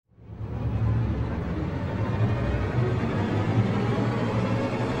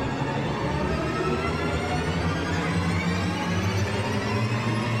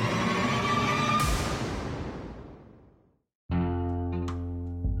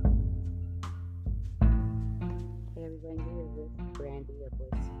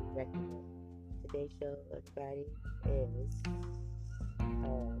today's show, everybody, is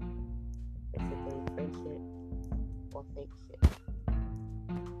basically friendship or fake shit.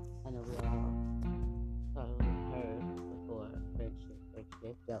 I know we all probably heard before friendship, fake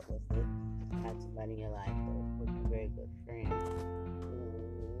shit, dealt with it. Had somebody in your life or was a very good friend who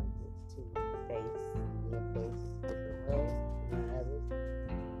gets to face your face different ways than others.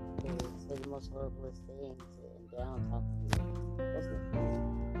 Who say the most horriblest things and down talk to you. That's the thing.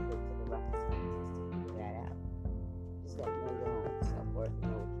 It took a rocket scientist to figure that out. You just gotta know your own self-worth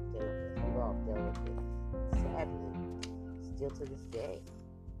and know what you're dealing with. We've all dealt with it. Sadly, still to this day,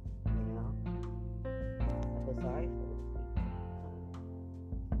 you know. I feel sorry for those people.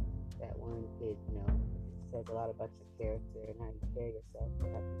 That one kid, says a lot about your character and how you carry yourself and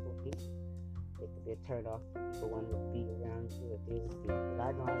how people be. It could be a turn off for people wanting to be around you or deal with you. But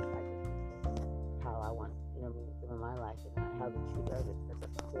I know I get people how I want, live in my life and how they treat others.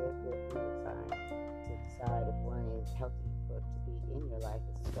 That's a clear, good sign to decide if one is healthy for to be in your life.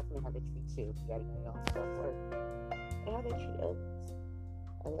 It's definitely how they treat you. You gotta know your own self-worth and how they treat others.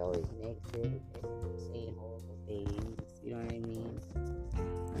 Are they always negative and saying horrible things? You know what I mean?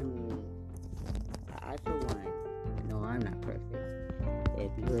 I for one, know I'm not perfect.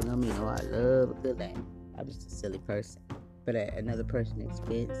 If you really know me, know I love a good laugh. I'm just a silly person. But at another person's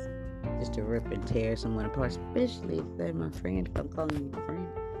expense, just to rip and tear someone apart, especially if they're my friend, if I'm calling you my friend.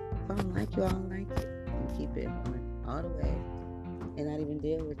 If I don't like you, I don't like it. And keep it all the way and not even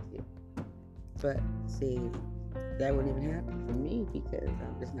deal with you. But see, that wouldn't even happen for me because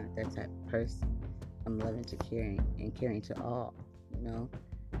I'm just not that type of person. I'm loving to caring and caring to all,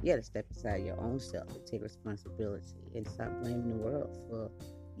 You gotta step aside your own self and take responsibility and stop blaming the world for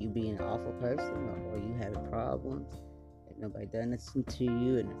you being an awful person or you having problems and nobody done nothing to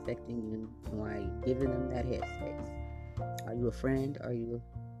you and affecting you. Why are you giving them that headspace? Are you a friend? Are you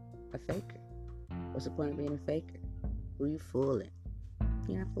a faker? What's the point of being a faker? Who are you fooling?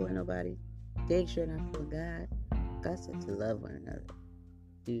 You're not fooling nobody. Dig sure not fooling God. God said to love one another.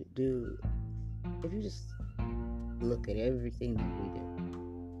 If you just look at everything that we do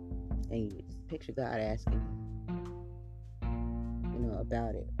and you just picture God asking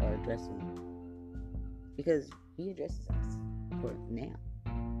about it or addressing it, because He addresses us now.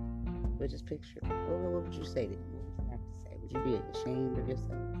 But just picture, what would you say to Him? What would you have to say? Would you be ashamed of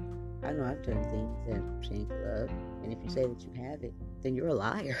yourself? I know I've done things that I'm shameful of, and if you say that you haven't, then you're a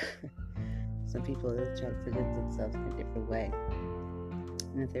liar. Some people try to present themselves in a different way,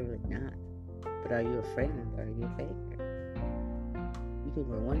 and if they're really not. But are you a friend or are you a faker? You can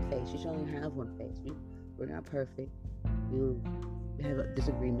wear one face. You should only have one face. We're not perfect. You have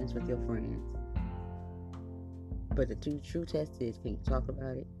disagreements with your friends. But the true test is, can you talk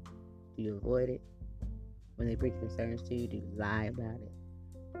about it? Do you avoid it? When they bring concerns to you, do you lie about it?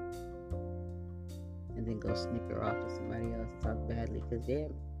 And then go snicker off to somebody else and talk badly? Because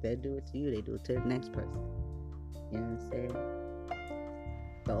they do it to you, they do it to the next person. You know what I'm saying?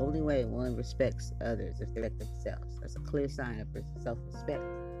 The only way one respects others is if they respect themselves. That's a clear sign of self-respect.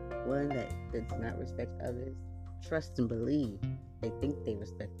 One that does not respect others, trust and believe they think they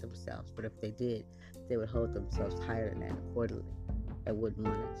respect themselves. But if they did, they would hold themselves higher than that accordingly. They wouldn't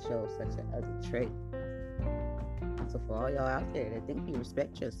want to show such an ugly trait. So for all y'all out there that think you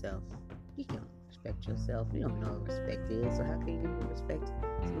respect yourself, you don't respect yourself. You don't know what respect is. So how can you even respect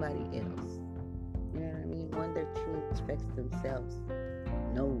somebody else? You know what I mean? One that truly respects themselves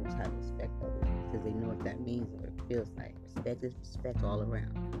knows how to respect others because they know what that means or what it feels like. Respect is respect all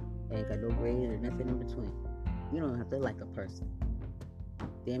around. Ain't got no grade or nothing in between. You don't have to like a person.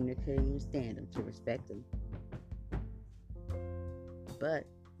 Damn near couldn't even stand them to respect them. But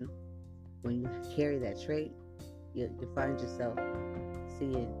when you carry that trait, you find yourself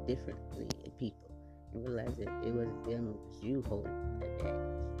seeing differently in people and realize that it wasn't them, it was you holding that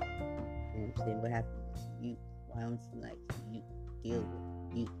baggage. You know what I'm saying? What happened was you. Why don't you like you? Deal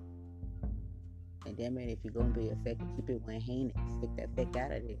with you. And damn it, if you're gonna be a fake, keep it one-handed. Stick that fake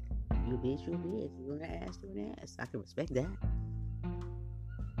out of there. You a bitch, you a bitch. You're an ass, you're an ass. I can respect that.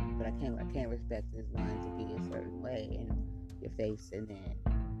 But I can't respect this one to be a certain way in your face and then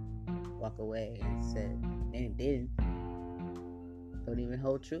walk away and say, then it didn't. Don't even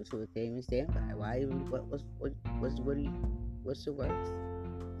hold true to it. They even stand by it. Why even? What's the worst?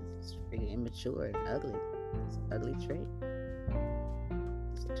 It's freaking immature and ugly. It's an ugly trait.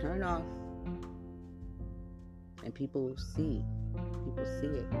 It's a turn off. And people see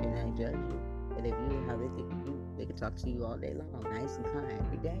it and they judge you. And if you how they think of you, they can talk to you all day long, nice and kind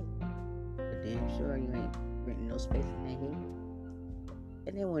every day. But damn sure you ain't renting no space in their head.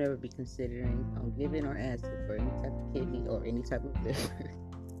 And they won't ever be considering giving or asking for any type of kidney or any type of liver.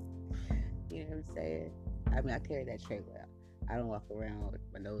 You know what what I'm saying? I mean, I carry that trait well. I don't walk around with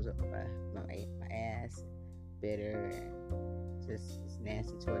my nose up my ass, bitter and just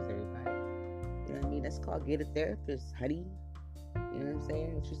nasty towards everybody. You know what I mean? That's called get a therapist, honey. You know what I'm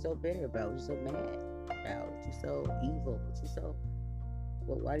saying? What you so bitter about? What you so mad about? What you so evil? What you so...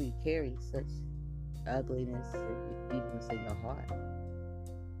 Well, why do you carry such ugliness and evilness in your heart?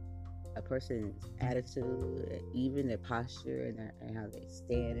 A person's attitude, even their posture and how they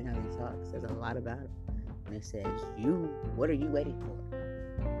stand and how they talk says a lot about them. And it says, what are you waiting for?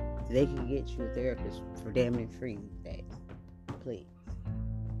 So they can get you a therapist for damn near free these days. Please.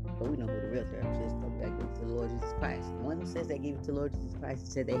 But we know who the real therapist is. They give it to the Lord Jesus Christ. The one who says they gave it to the Lord Jesus Christ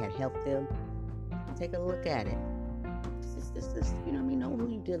and said they had helped them, take a look at it. Just, you know what I mean? Know who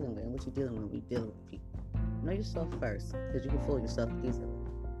you're dealing with and what you're dealing with when you're dealing with people. Know yourself first, because you can fool yourself easily.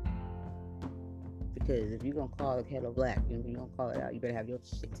 Because if you're going to call it hello black, you're going to call it out, you better have your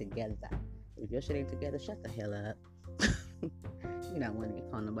shit together. If your shit ain't together, shut the hell up. You're not wanting to be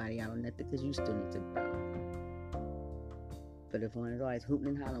calling nobody out on nothing, because you still need to grow. But if one is always hooting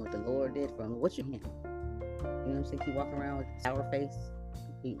and hollering what the Lord did for him, what you him? You know what I'm saying? Keep walking around with a sour face.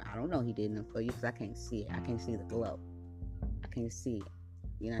 I don't know he did enough for you, because I can't see it. I can't see the glow. I can't see it.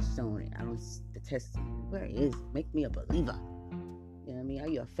 You're not showing it. I don't see the testimony. Where is it? Make me a believer. You know what I mean? Are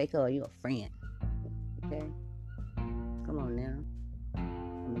you a faker or are you a friend? Okay? Come on now.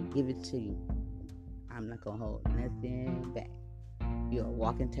 I'm going to give it to you. I'm not going to hold nothing back. You're a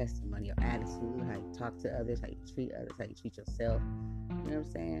walking testimony. Your attitude, how you talk to others, how you treat others, how you treat yourself. You know what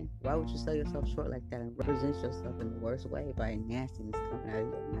I'm saying? Why would you sell yourself short like that and represent yourself in the worst way by nastiness coming out of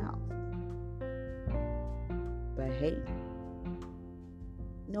your mouth? By hate.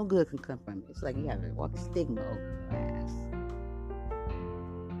 No good can come from it. It's like you have a walking stigma over your ass.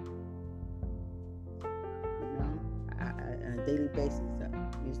 You know? On a daily basis,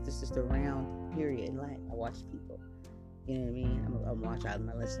 this is the round period in life. I watch people. You know what I mean? I'm watching out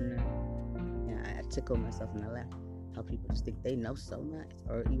my listener. And I tickle myself and I laugh. How people just think they know so much.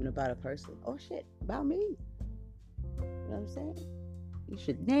 Or even about a person. Oh shit, about me. You know what I'm saying? You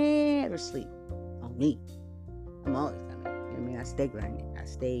should never sleep on me. I'm always coming. You know what I mean? I stay grinding.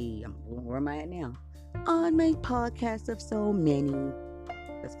 Where am I at now? On my podcast of so many.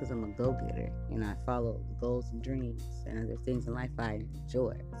 That's because I'm a go-getter. And I follow goals and dreams and other things in life I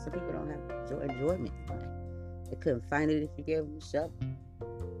enjoy. Some people don't have enjoyment in life. They couldn't find it if you gave them a shovel.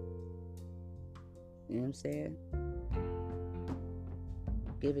 You know what I'm saying?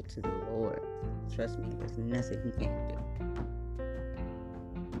 Give it to the Lord. Trust me, there's nothing He can't do.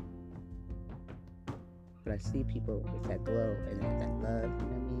 But I see people with that glow and that love, you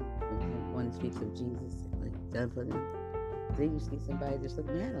know what I mean? When one speaks of Jesus and what He's done for them, then you see somebody just look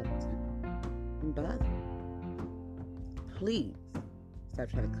mad all the time and bother. Please stop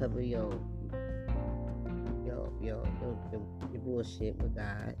trying to cover your bullshit with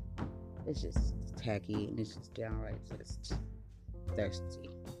God. It's just tacky and it's just downright just thirsty.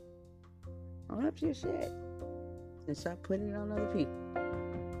 Own up to your shit and stop putting it on other people.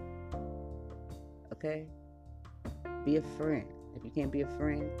 Okay? Be a friend. If you can't be a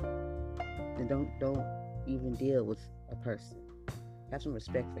friend, then don't even deal with a person. Have some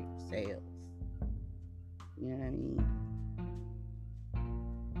respect for yourself. You know what I mean?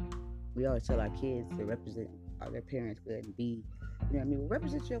 We always tell our kids to represent their parents good and be, you know what I mean? Well,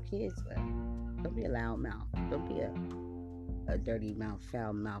 represent your kids well. Don't be a loud mouth. Don't be a dirty mouth,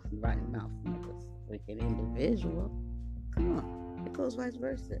 foul mouth, rotten mouth, wicked individual. Come on. It goes vice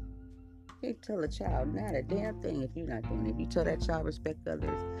versa. You can't tell a child not a damn thing if you're not doing it. If you tell that child respect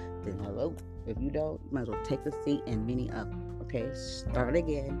others, then hello. If you don't, you might as well take a seat and many of them. Okay? Start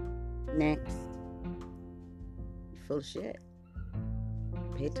again. Next. You're full of shit.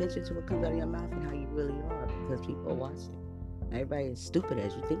 Pay attention to what comes out of your mouth and how you really are, because people are watching. Not everybody is stupid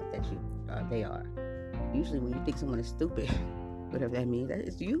as you think that they are. Usually when you think someone is stupid, whatever that means, that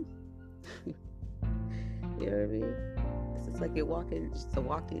is you. You know what I mean? It's like just a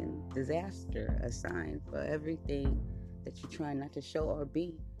walking disaster, a sign for everything that you're trying not to show or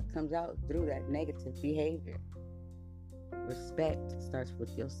be comes out through that negative behavior. Respect starts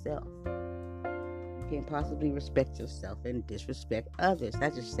with yourself. You can't possibly respect yourself and disrespect others.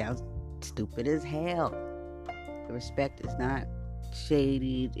 That just sounds stupid as hell. The respect is not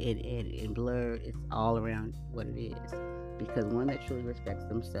shaded and blurred. It's all around what it is. Because one that truly respects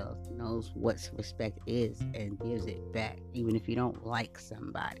themselves knows what respect is and gives it back, even if you don't like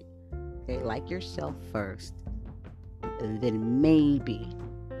somebody. Okay, like yourself first, and then maybe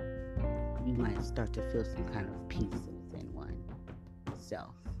you might start to feel some kind of peace within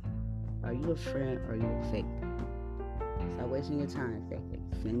oneself. Are you a friend or are you a fake? Stop wasting your time faking.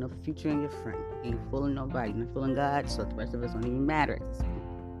 Ain't no future in your front. You ain't fooling nobody. You're not fooling God, so the rest of us don't even matter at this point.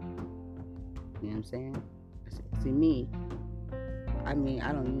 You know what I'm saying? See, me, I mean,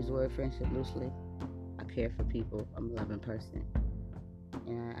 I don't use the word friendship loosely. I care for people. I'm a loving person.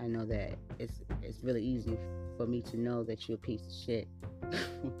 And I know that it's really easy for me to know that you're a piece of shit.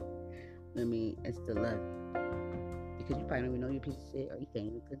 I mean, and still love you. Because you probably don't even know you're a piece of shit, or you can't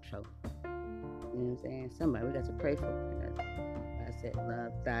even control it. You know what I'm saying? Somebody, we got to pray for one another. I said,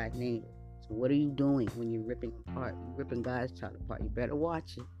 love thy neighbor. So what are you doing when you're ripping apart? You're ripping God's child apart. You better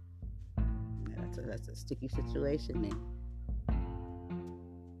watch it. That's a sticky situation, man.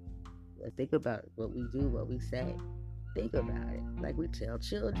 Let's think about what we do, what we say. Think about it like we tell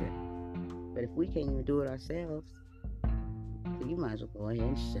children. But if we can't even do it ourselves, then you might as well go ahead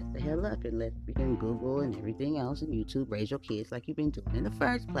and shut the hell up and let freaking Google and everything else and YouTube raise your kids like you've been doing in the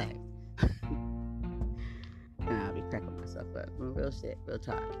first place. And I'll be cracking myself up. Real shit, real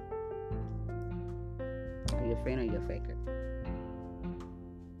talk. Are you a friend or are you a faker?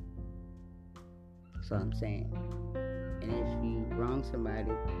 That's all I'm saying. And if you wrong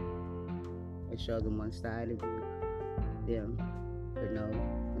somebody and show them one side of them, but know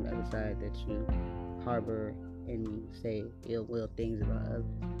on the other side that you harbor and you say ill will things about others,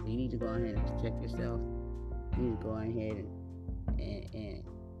 you need to go ahead and check yourself. You need to go ahead and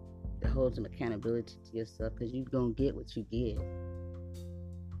hold some accountability to yourself, because you're going to get what you give.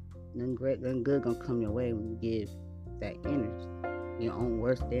 Nothing good going to come your way when you give that energy. Your own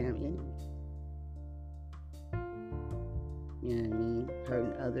worst damn enemy. You know what I mean?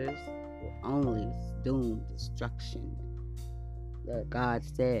 Hurting others will only doom destruction. That God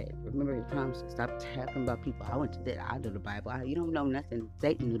said, remember His promises. Stop talking about people. I went to that. I know the Bible. You don't know nothing.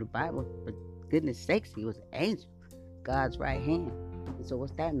 Satan knew the Bible. For goodness sakes, he was an angel. God's right hand. And so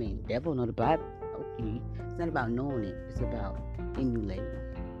what's that mean? The devil know the Bible. Okay. It's not about knowing it. It's about emulating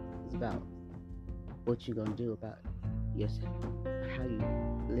it. It's about what you're going to do about yourself. How you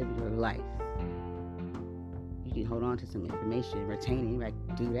live your life. You can hold on to some information, retain it, like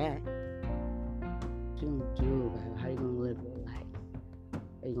do that. What you going to do about how you going to live your life?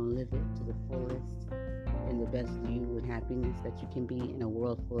 Are you going to live it to the fullest and the best you and happiness that you can be in a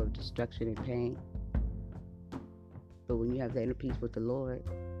world full of destruction and pain? But when you have the inner peace with the Lord,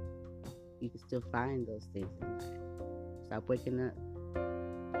 you can still find those things in life. Stop waking up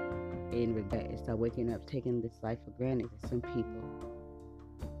in regret. Stop waking up taking this life for granted. That some people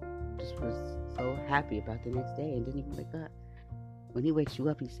just was so happy about the next day and didn't even wake up. When He wakes you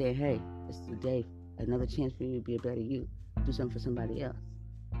up, He's saying, hey, this is the day, another chance for you to be a better you. Do something for somebody else.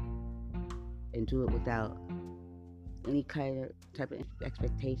 And do it without any kind of type of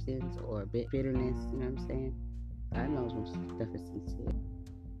expectations or bitterness, you know what I'm saying? God knows when stuff is sincere.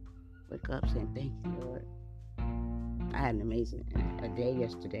 Wake up saying, thank you, Lord. I had an amazing day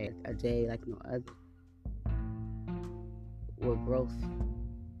yesterday, a day like no other, where growth,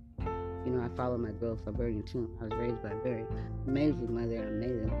 you know, I follow my growth. I'm very in tune. I was raised by a very amazing mother and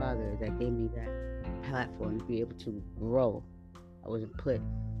amazing father that gave me that platform to be able to grow. I wasn't put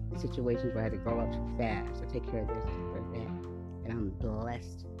in situations where I had to grow up too fast or take care of this or that. And I'm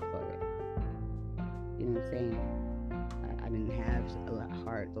blessed for it. You know what I'm saying? I didn't have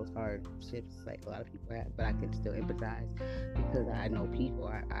those hardships like a lot of people have, but I can still empathize because I know people.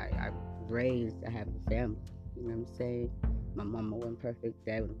 I was raised, I have a family. You know what I'm saying? My mama wasn't perfect,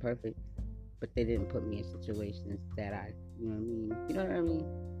 dad wasn't perfect, but they didn't put me in situations that you know what I mean? You know what I mean?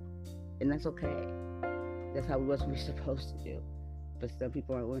 And that's okay. That's how we're supposed to do. But some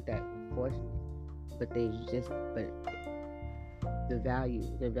people weren't that fortunate. But the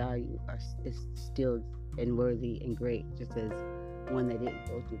value is still and worthy and great, just as one that didn't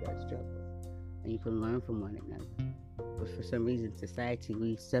go through that struggle. And you can learn from one another. But for some reason, society,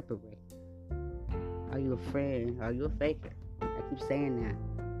 we separate. Are you a friend? Are you a faker? I keep saying that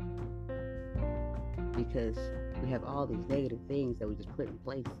because we have all these negative things that we just put in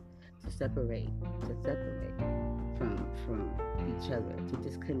place to separate from each other, to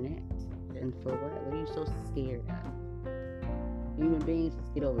disconnect. And for what? What are you so scared of? Human beings, let's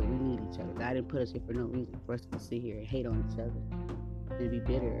get over it. We need each other. God didn't put us here for no reason for us to sit here and hate on each other and be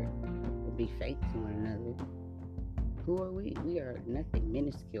bitter and be fake to one another. Who are we? We are nothing,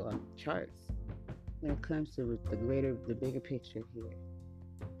 minuscule on the charts when it comes to the bigger picture here.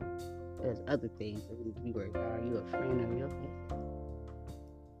 There's other things that we need to be worried about. Are you a friend? Are you a faker?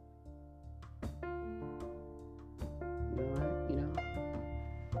 You know what? You know?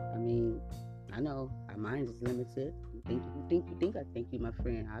 I mean, I know our minds is limited. You think I think you my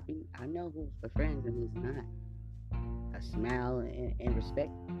friend. I know who's my friend and who's not. A smile and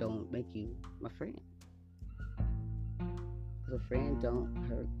respect don't make you my friend. So friends don't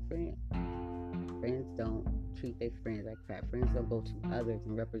hurt friends. Friends don't treat their friends like crap. Friends don't go to others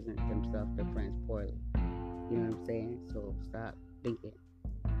and represent themselves, their friends, poorly. You know what I'm saying? So stop thinking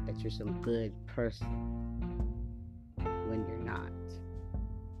that you're some good person when you're not.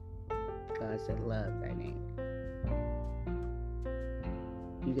 God said love thy neighbor.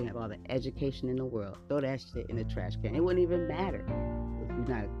 You can have all the education in the world. Throw that shit in the trash can. It wouldn't even matter if you're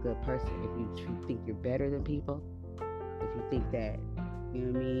not a good person. If you think you're better than people, if you think that, you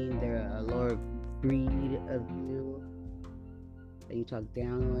know what I mean, they're a lower breed of you, and you talk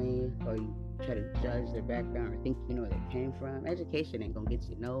down on you, or you try to judge their background or think you know where they came from, education ain't gonna get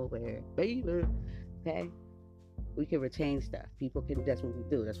you nowhere, baby. Okay? We can retain stuff. People can, that's what we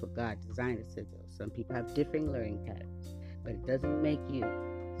do. That's what God designed us to do. Some people have different learning patterns, but it doesn't make you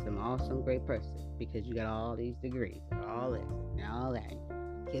some awesome, great person because you got all these degrees, and all this, and all that.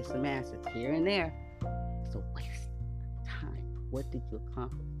 Get some assets here and there. It's a waste of time. What did you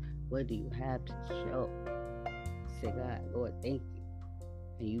accomplish? What do you have to show? Say, God, Lord, thank you.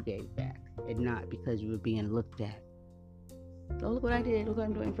 And you gave back. And not because you were being looked at. Oh, look what I did. Look what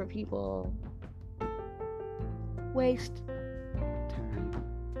I'm doing for people. Waste of time.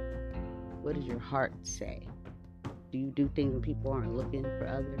 What does your heart say? Do you do things when people aren't looking for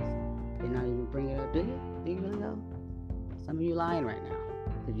others? They're not even bringing it up. Do you? Do you really know? Some of you lying right now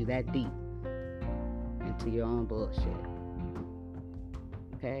because you're that deep into your own bullshit.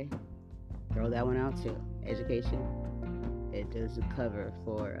 Okay? Throw that one out too. Education. It does a cover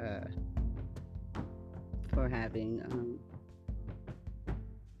for having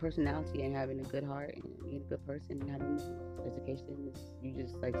personality and having a good heart and being a good person and having education. You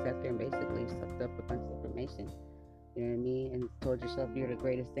just like sat there and basically sucked up a bunch of information. You know what I mean? And told yourself you're the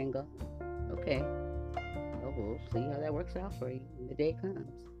greatest thing going. Okay. Oh, we'll see how that works out for you when the day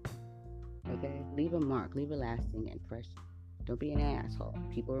comes. Okay? Leave a mark. Leave a lasting impression. Don't be an asshole.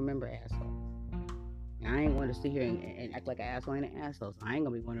 People remember assholes. And I ain't want to sit here and act like an asshole and an asshole. So I ain't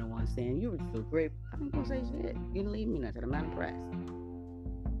going to be one of the ones saying, you were so great. I ain't going to say shit. You didn't leave me nothing. I'm not impressed.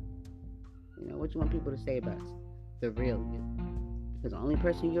 You know, what you want people to say about you? The real you. Because the only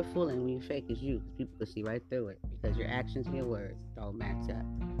person you're fooling when you fake is you. People can see right through it. Because your actions and your words don't match up.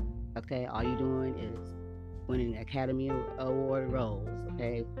 Okay? All you're doing is winning Academy Award roles.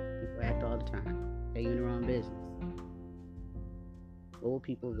 Okay? People act all the time. They're in the wrong business. What will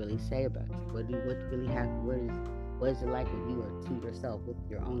people really say about you? What really happen? What is it like when you are to yourself, with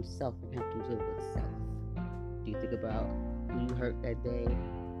your own self, and have to deal with self? Do you think about who you hurt that day,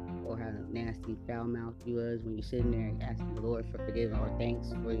 or how nasty, foul-mouthed you was when you're sitting there asking the Lord for forgiveness or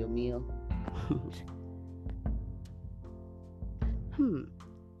thanks for your meal?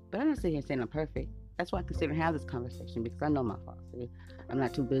 But I'm not sitting here saying I'm perfect. That's why I consider having this conversation, because I know my faults. I'm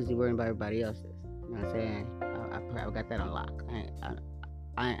not too busy worrying about everybody else's. You know what I'm saying? I got that on lock.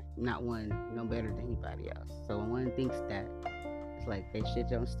 I'm not one no better than anybody else. So when one thinks that it's like they shit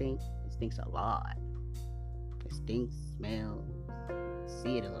don't stink, it stinks a lot. It stinks, smells,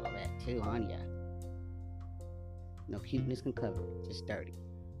 see it a little bit too on ya. No cuteness can cover it, just dirty.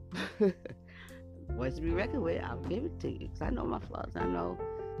 What's to be reckoned with, I'll give it to you. Because I know my flaws. I know,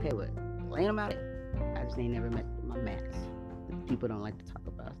 okay, what? Laying them out. I just ain't never met my max. People don't like to talk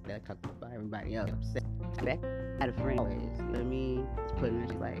about that. Talk about everybody else. I had a friend always, you know what I mean? Just putting her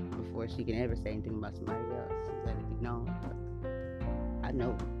like before she can ever say anything about somebody else. She let it be known. I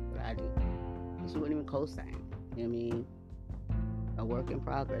know what I do. And she wouldn't even co-sign. You know what I mean? A work in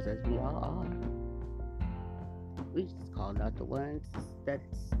progress, as we all are. We just called out the ones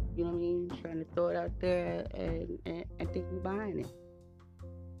that's, you know what I mean, trying to throw it out there and think we're buying it.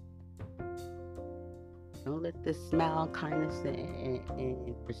 Don't let this smile, kindness,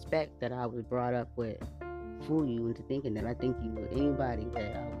 and respect that I was brought up with fool you into thinking that I think you with anybody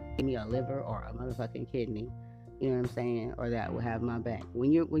that give me a liver or a motherfucking kidney. You know what I'm saying? Or that will have my back.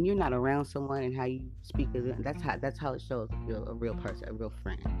 When you're not around someone and how you speak, that's how it shows if you're a real person, a real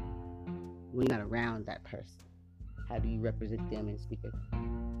friend. When you're not around that person, how do you represent them and speak of them?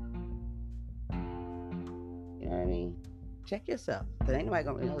 You know what I mean? Check yourself, because ain't nobody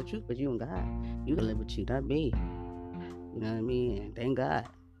gonna really know the truth but you and God. You can live with you, not me. You know what I mean? And thank God.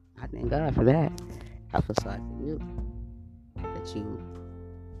 I thank God for that. I feel sorry for you that you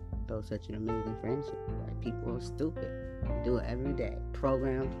built such an amazing friendship. Like, people are stupid. They do it every day.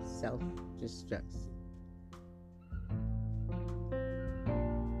 Programmed self-destruction.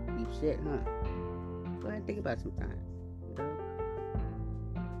 Deep shit, huh? Go ahead and think about it sometimes. You know?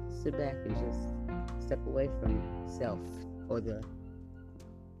 Sit back and just step away from self or the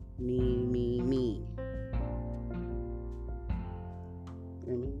me. You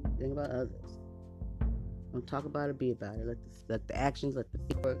know what I mean? Think about others. Don't talk about it, be about it. Let the actions, let the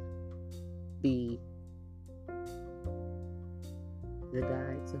work be the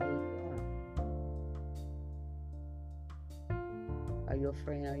guide to who you are. Are you a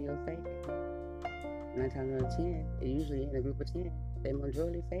friend? Are you a faker? 9 times out of 10, it usually in a group of 10, they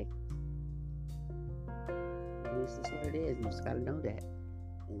majority fake. And it's just what it is. You just gotta know that.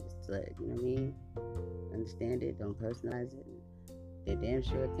 And just let, you know what I mean? Understand it, don't personalize it. They damn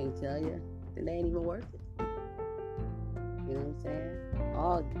sure can't tell you, then they ain't even worth it. You know what I'm saying?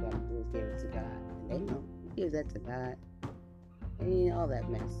 All you gotta do is give it to God. And they know. You give that to God. And all that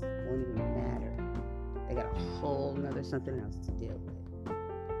mess won't even matter. They got a whole nother something else to deal with.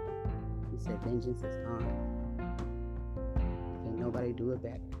 He said, vengeance is mine. Can't nobody do it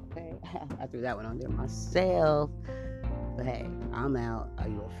better. Okay? I threw that one on there myself. But hey, I'm out. Are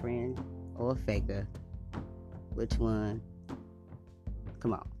you a friend or a faker? Which one?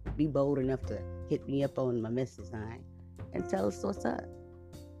 Come on. Be bold enough to hit me up on my message line and tell us what's up.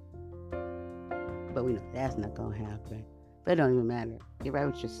 But we know that's not going to happen. But it don't even matter. Get right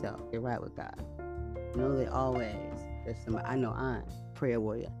with yourself. Get right with God. Know that always there's somebody. I know I'm a prayer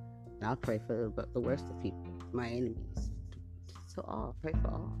warrior. And I'll pray for the worst of people, my enemies. So all. Pray for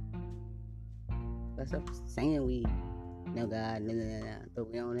all. That's what I'm saying. We know God, but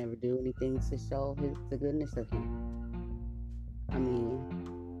we don't ever do anything to show the goodness of Him. I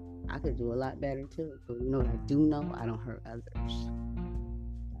mean, I could do a lot better too. But you know what I do know? I don't hurt others.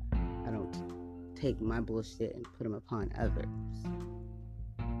 I don't take my bullshit and put them upon others.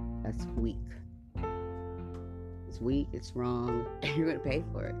 That's weak. It's weak, it's wrong, and you're gonna pay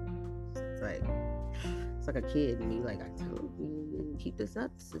for it. It's like a kid and you like, I told you, keep this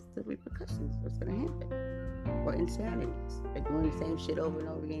up, this is the repercussions, what's gonna happen. Or insanities. They're doing the same shit over and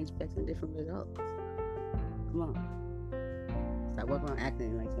over again, expecting different results. Come on. Stop working on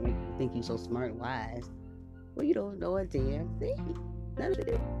acting like to make you think you're so smart and wise. Well, you don't know a damn thing. None of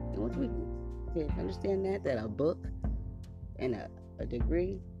it. And once we can understand that a book and a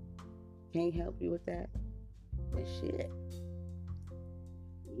degree can't help you with that, then shit.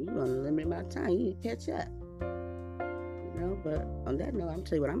 You're on a limited amount of time. You need to catch up. You know, but on that note, I'm gonna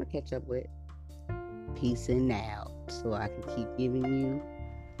tell you what I'm gonna catch up with. Peacing out. So I can keep giving you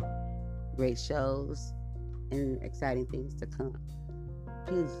great shows and exciting things to come.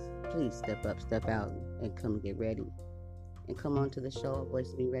 Please step up, step out, and come get ready. And come on to the show, A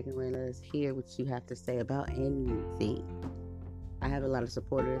Voice to Be Reckoned With. Let us hear what you have to say about anything. I have a lot of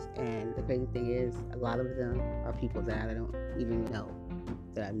supporters, and the crazy thing is, a lot of them are people that I don't even know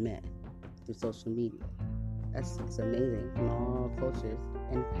that I met through social media. It's amazing from all cultures,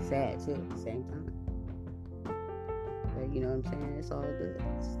 and sad too at the same time. But you know what I'm saying? It's all good.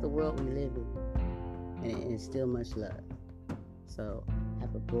 It's the world we live in, and it's still much love. So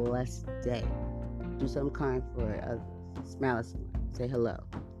have a blessed day. Do something kind for others. Smile at someone. Say hello.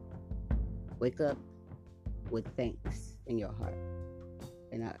 Wake up with thanks in your heart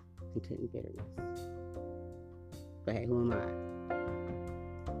and not content and bitterness. But hey, who am I?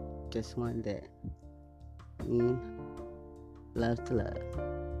 Just one that loves to love.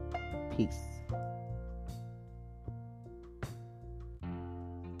 Peace.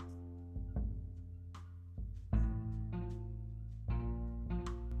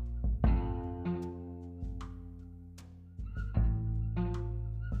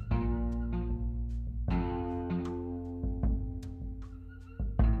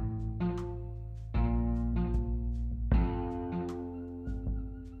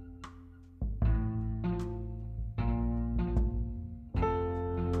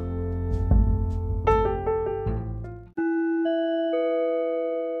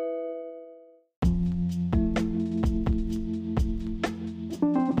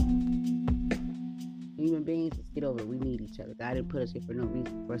 Human beings, let's get over it. We need each other. God didn't put us here for no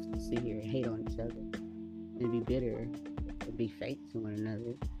reason for us to sit here and hate on each other and be bitter and be fake to one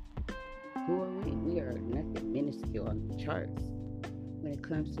another. Who are we? We are nothing minuscule on the charts when it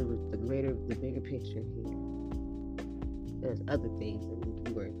comes to the bigger picture here. There's other things that we need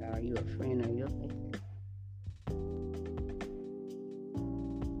to worry about. Are you a friend or are you a faker?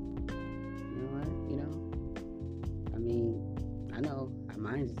 You know what? I mean, I know our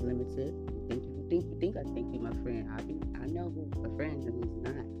minds is limited. You think I think you're my friend. I know who's my friend and who's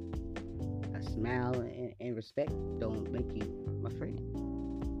not. A smile and respect don't make you my friend.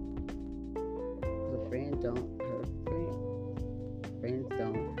 Because a friend don't hurt a friend. Friends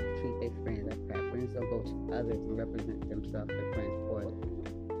don't treat their friends like crap. Friends don't go to others and represent themselves their friends poorly.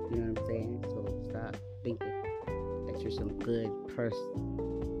 You know what I'm saying? So stop thinking that you're some good person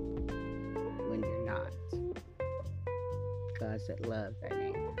when you're not. God said love that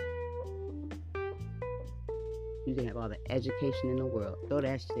name. You can have all the education in the world. Throw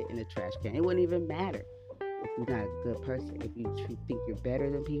that shit in the trash can. It wouldn't even matter if you're not a good person. If you think you're better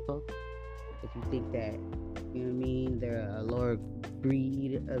than people, if you think that, you know what I mean, they're a lower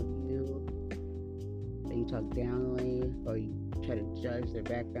breed of you, and you talk down on you, or you try to judge their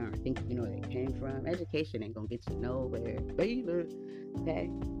background or think you know where they came from, education ain't gonna get you nowhere. Baby, okay?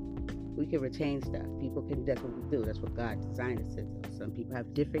 We can retain stuff. People can, that's what we do. That's what God designed us to do. Some people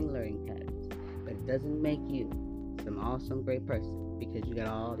have different learning patterns, but it doesn't make you some awesome, great person because you got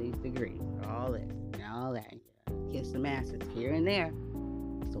all these degrees, all this, and all that. Kiss some asses here and there.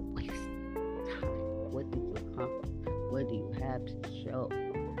 It's a waste of time. What did you accomplish? What do you have to show?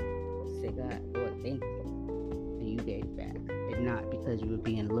 Say, God, Lord, thank you. And you gave back. And not because you were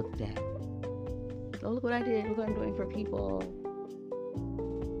being looked at. Oh, look what I did. Look what I'm doing for people.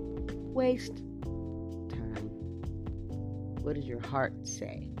 Waste time. What does your heart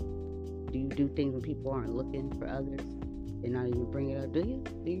say? Do you do things when people aren't looking for others and not even bring it up? Do you?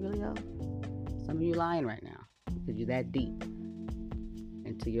 Do you really know? Some of you lying right now because you're that deep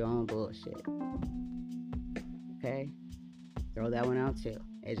into your own bullshit. Okay? Throw that one out too.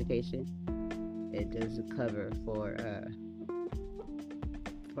 Education. It doesn't cover for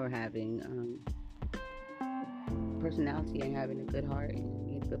having personality and having a good heart and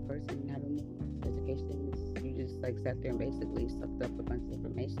being a good person and having education. You just like sat there and basically sucked up a bunch of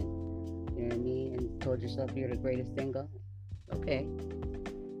information, you know what I mean, and told yourself you're the greatest thing going. Okay,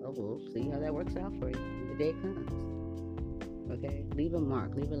 oh, we'll see how that works out for you when the day comes. Okay, leave a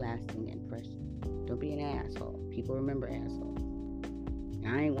mark, leave a lasting impression. Don't be an asshole. People remember assholes. And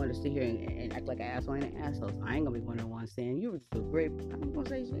I ain't want to sit here and act like an asshole. I ain't an asshole. So I ain't gonna be one of the ones saying you were just a great. I'm gonna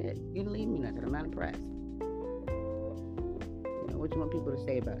say shit. You didn't leave me nothing. I'm not impressed. What you want people to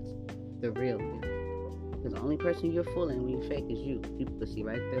say about you? The real you. Because the only person you're fooling when you fake is you. People can see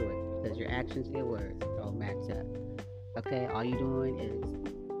right through it. Because your actions and your words don't match up. Okay? All you're doing is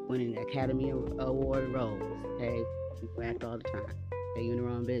winning Academy Award roles. Okay? People act all the time. They're in the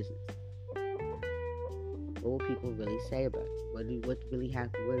wrong business. What will people really say about you? What really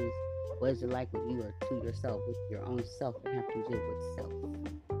happen? What is it like with you or to yourself, with your own self, and have to do with self?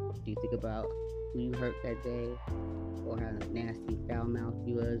 Do you think about who you hurt that day? Or how nasty, foul mouth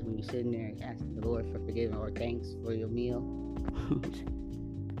you was when you're sitting there asking the Lord for forgiveness or thanks for your meal.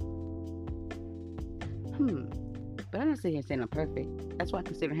 But I'm not sitting here saying I'm perfect. That's why I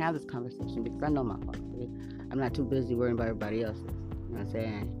consider having this conversation, because I know my fault. I'm not too busy worrying about everybody else's. You know what I'm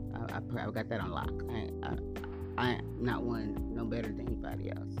saying? I got that on lock. I'm not one no better than anybody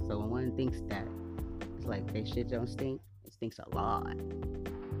else. So when one thinks that it's like they shit don't stink, it stinks a lot.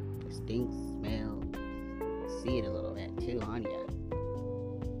 It stinks, smells. See it a little bit too on you.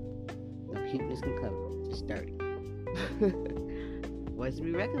 No cuteness can cover it. Just dirty. What's to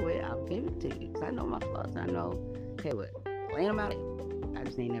be reckoned with, I'll give it to you. Because I know my flaws. I know, hey, what? Laying them out. I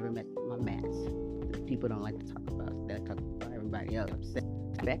just ain't never met my match. People don't like to talk about that. Talk about everybody else.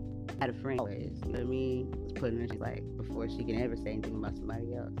 I had a friend always, you know what I mean? Was putting her like before she can ever say anything about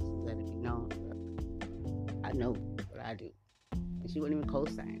somebody else. Let it be known. I know what I do. And she wouldn't even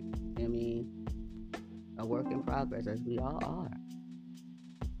co-sign. You know what I mean? A work in progress, as we all are.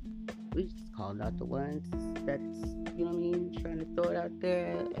 We just called out the ones that's, you know what I mean, trying to throw it out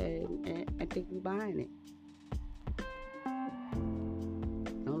there and think we buying it.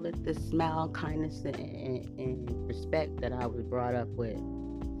 Don't let the smile, kindness, and respect that I was brought up with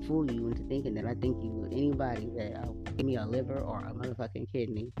fool you into thinking that I think you anybody that give me a liver or a motherfucking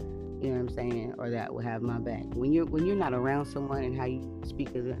kidney, you know what I'm saying, or that will have my back. When you're not around someone and how you speak,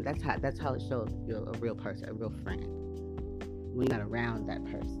 that's how it shows you're a real person, a real friend. When you're not around that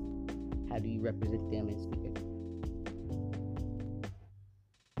person, how do you represent them and speak it?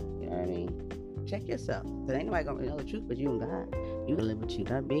 You know what I mean? Check yourself. Because ain't nobody gonna really know the truth but you and God. You can live with you,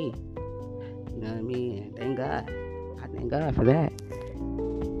 not me. You know what I mean? And thank God. I thank God for that.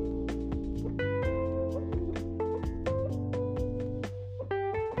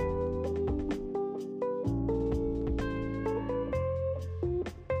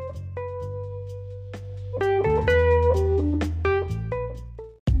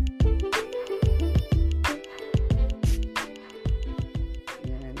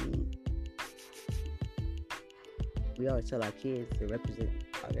 We always tell our kids to represent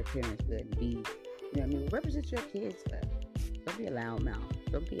how their parents good and be, you know what I mean? Represent your kids well. Don't be a loud mouth.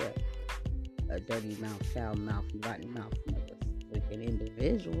 Don't be a dirty mouth, foul mouth, rotten mouth like an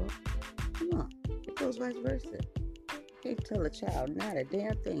individual. Come on. It goes vice versa. You can't tell a child not a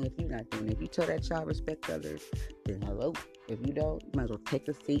damn thing if you're not doing it. If you tell that child respect others, then hello. If you don't, you might as well take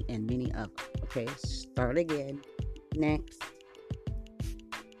a seat in many of them. Okay? Start again. Next.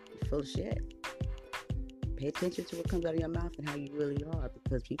 You're full of shit. Pay attention to what comes out of your mouth and how you really are,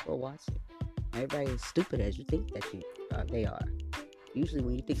 because people are watching. Everybody is stupid as you think that they are. Usually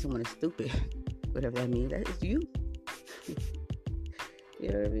when you think someone is stupid, whatever that means, that is you. You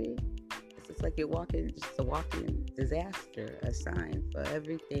know what I mean? It's just like just a walking disaster, a sign for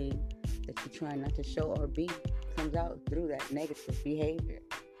everything that you're trying not to show or be comes out through that negative behavior.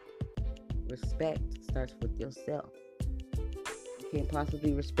 Respect starts with yourself. You can't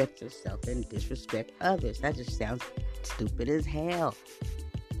possibly respect yourself and disrespect others. That just sounds stupid as hell.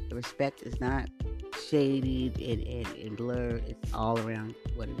 Respect is not shaded and blurred. It's all around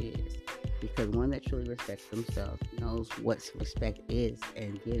what it is. Because one that truly respects themselves knows what respect is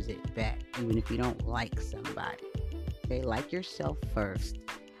and gives it back, even if you don't like somebody. Okay, like yourself first,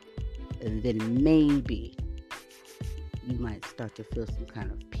 and then maybe you might start to feel some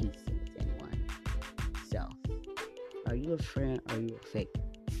kind of peace within oneself. Are you a friend or are you a faker?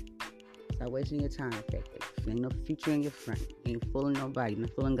 Stop wasting your time faking. There ain't no future in your front. You ain't fooling nobody. You're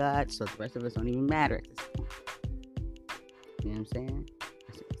not fooling God, so the rest of us don't even matter at this point. You know what I'm saying?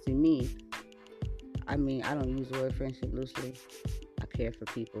 See, me, I don't use the word friendship loosely. I care for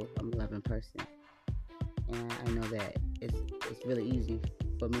people. I'm a loving person. And I know that it's really easy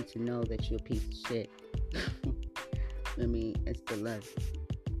for me to know that you're a piece of shit. And still love you.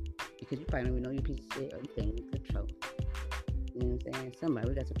 Because you probably don't even know you're a piece of shit, or you can't even control it. You know what I'm saying? Somebody,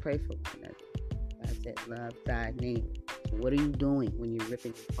 we got to pray for one another. God said, love thy neighbor. So what are you doing when you're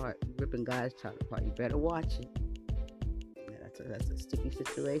ripping apart? You're ripping God's child apart. You better watch it. That's a sticky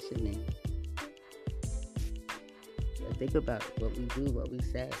situation then. So think about what we do, what we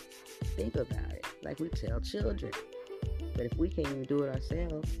say. Think about it like we tell children. But if we can't even do it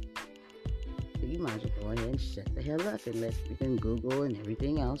ourselves, then you might as well go ahead and shut the hell up and let freaking Google and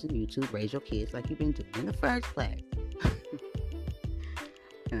everything else and YouTube raise your kids like you've been doing in the first place.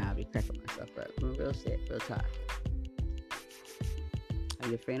 And I'll be cracking myself up. I'm real shit, real talk. Are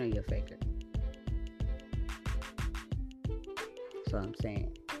you a friend or you a faker? That's what I'm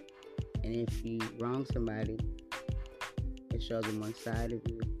saying. And if you wrong somebody, it shows them one side of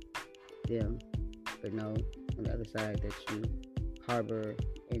them, but no, on the other side that you harbor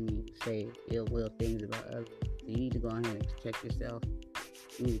and you say ill will things about others. So you need to go ahead and check yourself.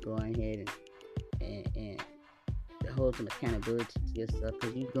 You need to go ahead and hold some accountability to yourself,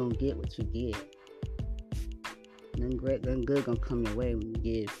 because you're going to get what you give. Nothing good going to come your way when you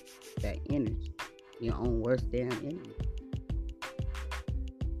give that energy. Your own worst damn enemy.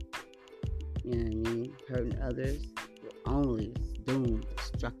 You know what I mean? Hurting others will only doom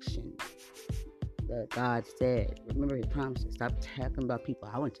destruction. God said, remember his promises. Stop talking about people.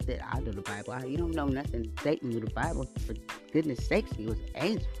 I went to that. I know the Bible. You don't know nothing. Satan knew the Bible. For goodness sakes, he was an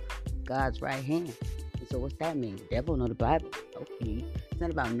angel. God's right hand. And so what's that mean? The devil know the Bible. Okay. It's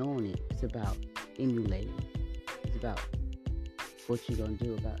not about knowing it. It's about emulating it. It's about what you're going to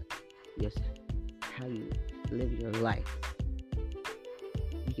do about how you live your life.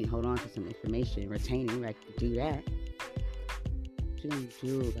 You can hold on to some information, retain it, right? Do that. What you going to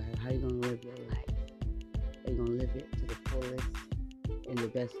do about it? How you going to live your life? Are you going to live it to the fullest and the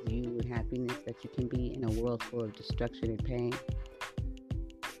best view and happiness that you can be in a world full of destruction and pain?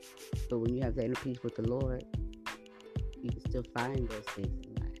 But when you have that inner peace with the Lord, you can still find those things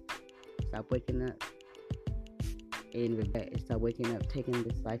in life. Stop waking up in regret. Stop waking up taking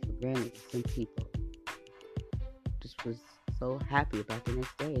this life for granted. Some people just was so happy about the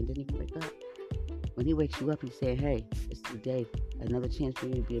next day and didn't even wake up. When he wakes you up, he said, hey, it's the day, another chance for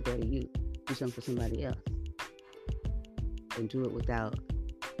you to be a better you. Do something for somebody else. And do it without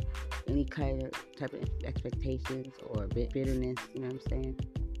any kind of type of expectations or bitterness, you know what I'm saying?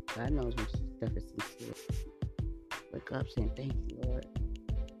 God knows when stuff is sincere. Wake up saying, thank you, Lord.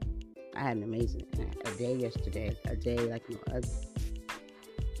 I had an amazing day yesterday, a day like no other,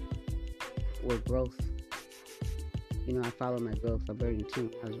 with growth. You know, I follow my growth. I'm very in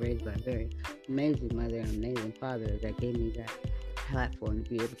tune. I was raised by a very amazing mother and amazing father that gave me that platform to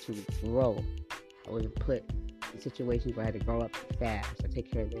be able to grow. I wasn't put in situations where I had to grow up fast or take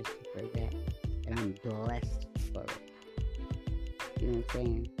care of this, take care of that. And I'm blessed for it. You know what I'm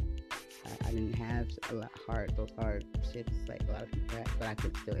saying? I didn't have those hardships like a lot of people have, but I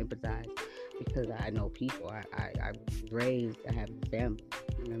could still empathize because I know people. I was raised, I have a family.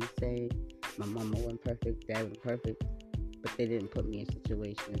 You know what I'm saying? My mama wasn't perfect, dad wasn't perfect, but they didn't put me in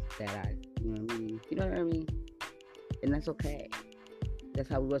situations that you know what I mean? You know what I mean? And that's okay. That's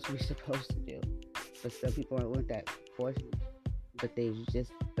how what we're supposed to do. But some people aren't that fortunate, but the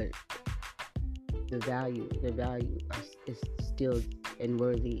value is still and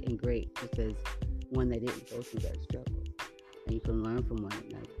worthy and great because one that didn't go through that struggle, and you can learn from one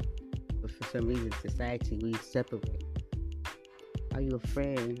another. But for some reason, society, we separate. Are you a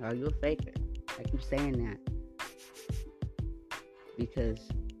friend? Are you a faker? I keep saying that because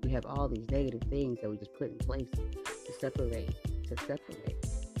we have all these negative things that we just put in place to separate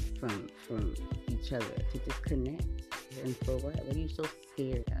from each other, to disconnect. And for what? What are you so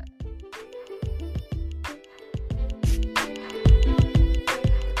scared of?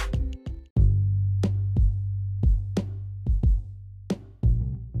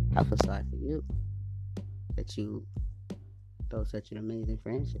 I feel sorry for you that you built such an amazing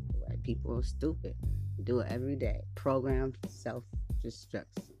friendship. Right? People are stupid. You do it every day. Programmed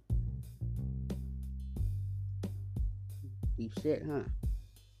self-destruction. Deep shit, huh?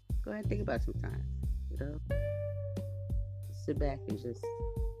 Go ahead and think about it sometimes. You know? Sit back and just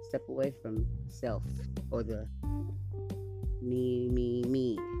step away from self or the me. You know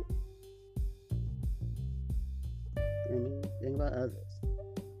what I mean? Think about others.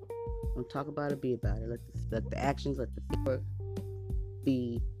 Don't talk about it, be about it. Let the actions, let the work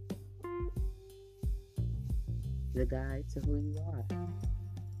be the guide to who you are.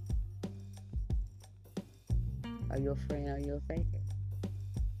 Are you a friend? Are you a faker?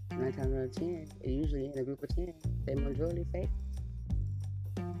 9 times out of 10, usually in a group of 10, they're majority fakers.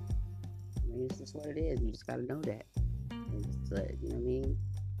 I mean, it's just what it is. You just gotta know that. And just let, you know what I mean?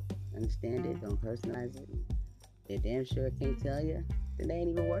 Understand it. Don't personalize it. They're damn sure can't tell you, then they ain't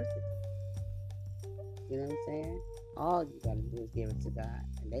even worth it. You know what I'm saying? All you gotta do is give it to God.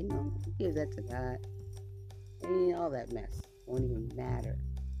 And they know. You give that to God, ain't all that mess. Won't even matter.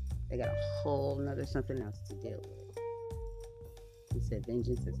 They got a whole nother something else to deal with. He said,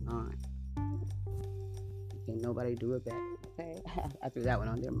 vengeance is mine. Can't nobody do it better. Okay? I threw that one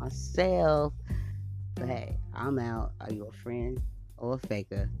on there myself. But hey, I'm out. Are you a friend or a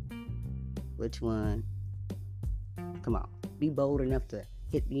faker? Which one? Come on. Be bold enough to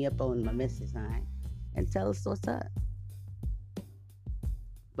hit me up on my message sign and tell us what's up.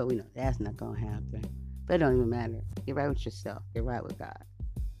 But we know that's not going to happen. But it don't even matter. Get right with yourself. Get right with God.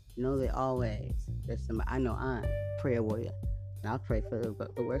 Know that always there's somebody. I know I'm a prayer warrior. And I'll pray for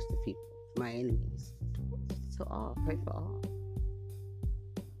the worst of people, for my enemies. So all, pray for all.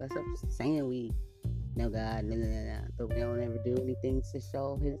 That's what I'm saying. We know God, but we don't ever do anything to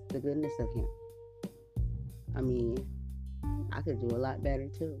show the goodness of Him. I mean, I could do a lot better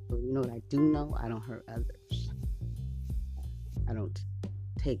too. But you know what I do know? I don't hurt others. I don't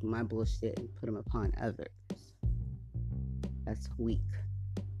take my bullshit and put them upon others. That's weak.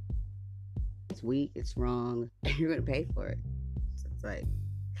 It's weak, it's wrong, and you're gonna pay for it. So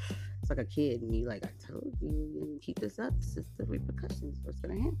it's like a kid, and you like, I told you keep this up. This is the repercussions. What's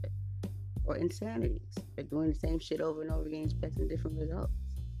gonna happen? Or insanities. They're doing the same shit over and over again, expecting different results.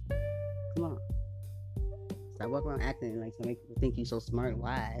 Come on. Stop walking around acting like to make people think you're so smart and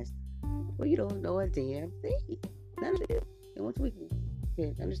wise. Well, you don't know a damn thing. None of it. And once we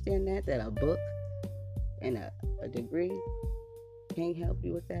can understand that a book and a degree can't help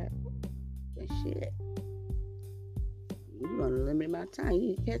you with that, then shit. You're on a limited amount of time. You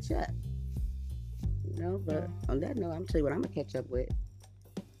need to catch up. You know, but on that note, I'm gonna tell you what I'm gonna catch up with.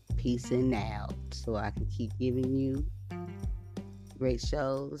 Peace and out. So I can keep giving you great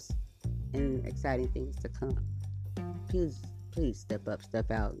shows and exciting things to come. Please step up,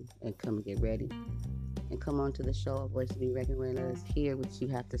 step out, and come get ready. And come on to the show, A Voice to Be Reckoned With. Let us hear what you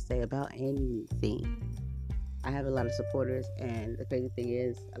have to say about anything. I have a lot of supporters, and the crazy thing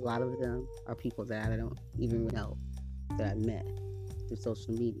is, a lot of them are people that I don't even know that I met through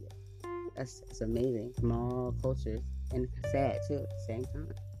social media. It's amazing from all cultures, and sad too at the same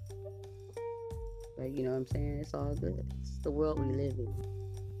time. But you know what I'm saying? It's all good. It's the world we live in,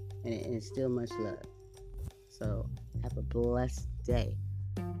 and it's still much love. So have a blessed day.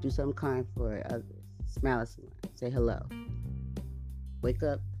 Do something kind for others. Smile at someone. Say hello. Wake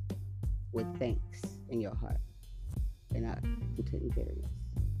up with thanks in your heart and not content bitterness.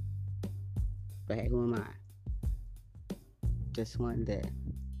 But hey, who am I? Just one day.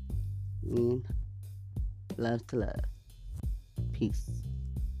 Love to love. Peace.